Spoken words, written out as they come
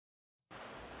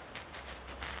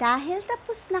Dahil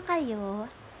tapos na kayo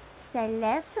sa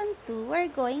lesson 2, we're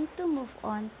going to move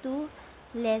on to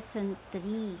lesson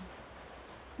 3.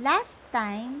 Last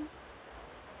time,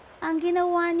 ang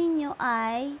ginawa ninyo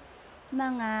ay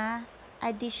mga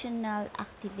additional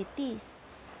activities.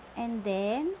 And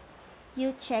then,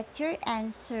 you checked your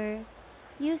answer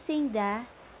using the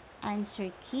answer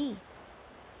key.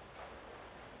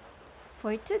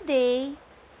 For today,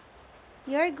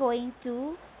 you're going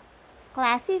to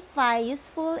classify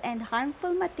useful and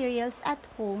harmful materials at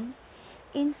home,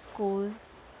 in school,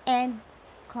 and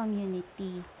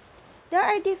community. There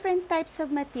are different types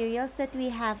of materials that we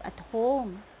have at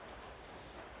home.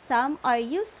 Some are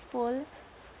useful,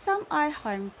 some are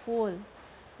harmful.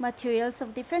 Materials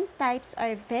of different types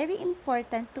are very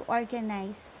important to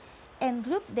organize and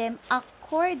group them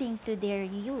according to their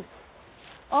use.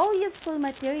 All useful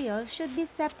materials should be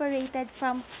separated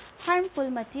from harmful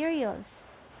materials.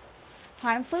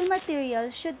 Harmful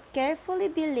materials should carefully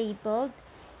be labeled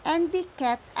and be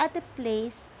kept at a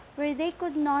place where they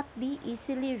could not be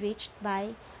easily reached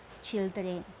by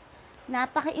children.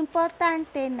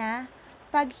 Napaka-importante na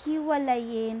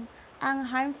paghiwalayin ang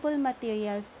harmful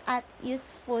materials at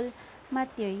useful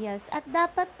materials. At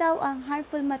dapat daw ang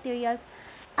harmful materials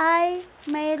ay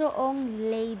mayroong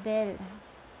label.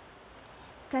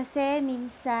 Kasi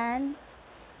minsan,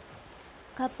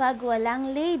 kapag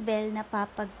walang label,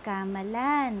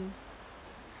 napapagkamalan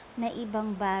na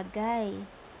ibang bagay.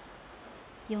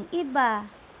 Yung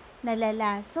iba,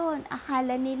 nalalason,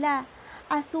 akala nila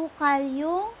asukal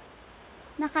yung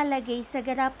nakalagay sa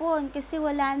garapon kasi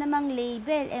wala namang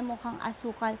label, mukhang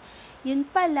asukal. Yun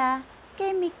pala,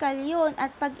 chemical yun,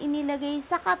 at pag inilagay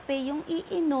sa kape, yung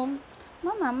iinom,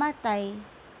 mamamatay.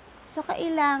 So,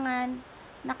 kailangan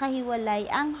nakahiwalay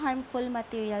ang harmful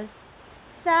materials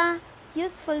sa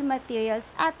useful materials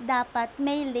at dapat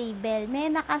may label,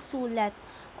 may nakasulat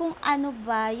kung ano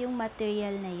ba yung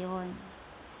material na yon.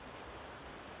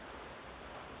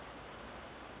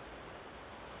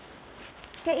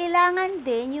 Kailangan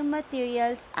din yung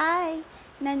materials ay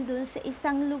nandun sa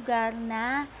isang lugar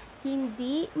na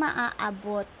hindi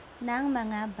maaabot ng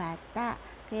mga bata.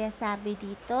 Kaya sabi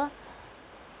dito,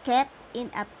 kept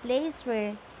in a place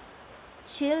where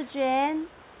children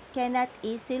cannot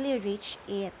easily reach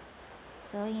it.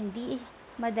 So, hindi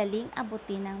madaling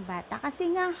abutin ng bata.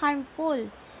 Kasi nga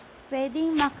harmful.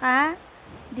 Pwedeng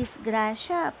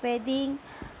maka-disgrasya. Pwedeng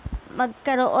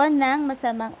magkaroon ng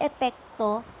masamang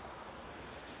epekto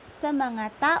sa mga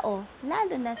tao.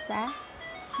 Lalo na sa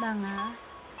mga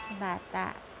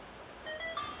bata.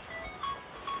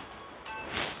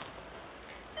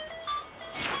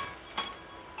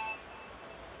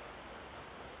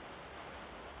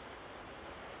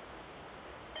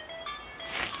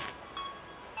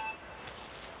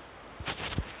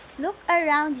 Look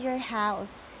around your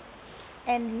house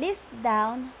and list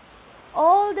down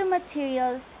all the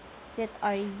materials that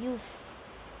are used.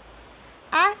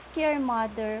 Ask your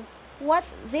mother what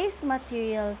these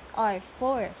materials are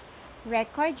for.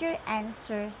 Record your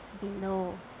answers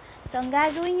below. So, ang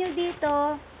gagawin nyo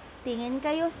dito, tingin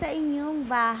kayo sa inyong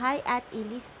bahay at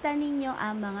ilista ninyo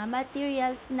ang mga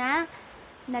materials na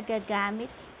nagagamit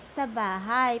sa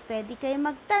bahay. Pwede kayo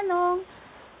magtanong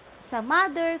sa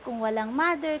mother, kung walang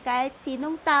mother, kahit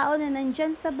sinong tao na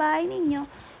nandyan sa bahay ninyo,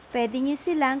 pwede nyo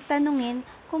silang tanungin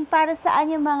kung para saan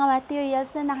yung mga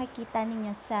materials na nakikita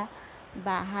ninyo sa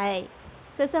bahay.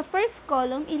 So, sa first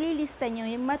column, ililista nyo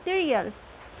yung materials.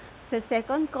 Sa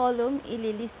second column,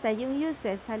 ililista yung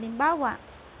uses. Halimbawa,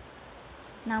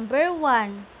 number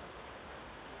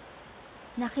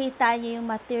 1, nakita nyo yung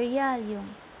material,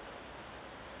 yung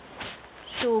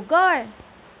sugar.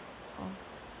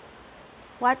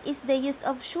 What is the use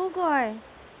of sugar?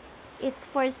 It's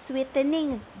for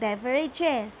sweetening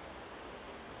beverages.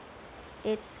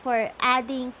 It's for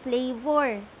adding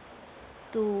flavor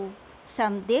to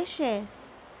some dishes.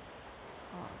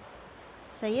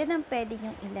 So, yun ang pwede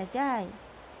nyong ilagay.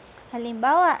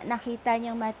 Halimbawa, nakita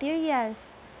nyong materials.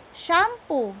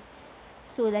 Shampoo.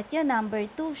 Sulat nyo, number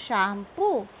 2,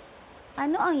 shampoo.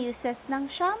 Ano ang uses ng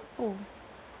shampoo?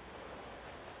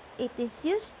 It is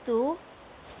used to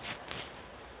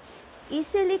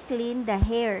easily clean the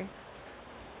hair.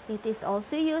 It is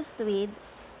also used with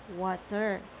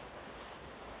water.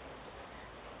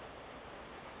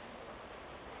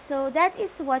 So, that is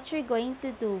what you're going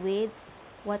to do with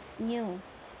what's new.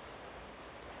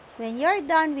 When you're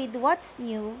done with what's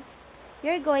new,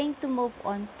 you're going to move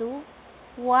on to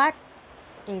what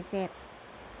is it.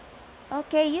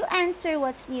 Okay, you answer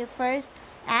what's new first.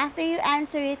 After you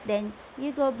answer it, then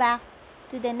you go back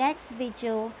to the next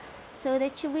video so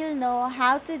that you will know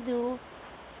how to do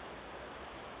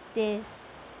this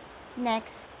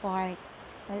next part.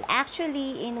 Well,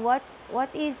 actually, in what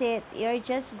is it? You're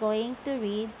just going to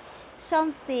read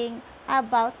something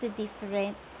about the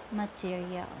different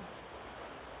materials.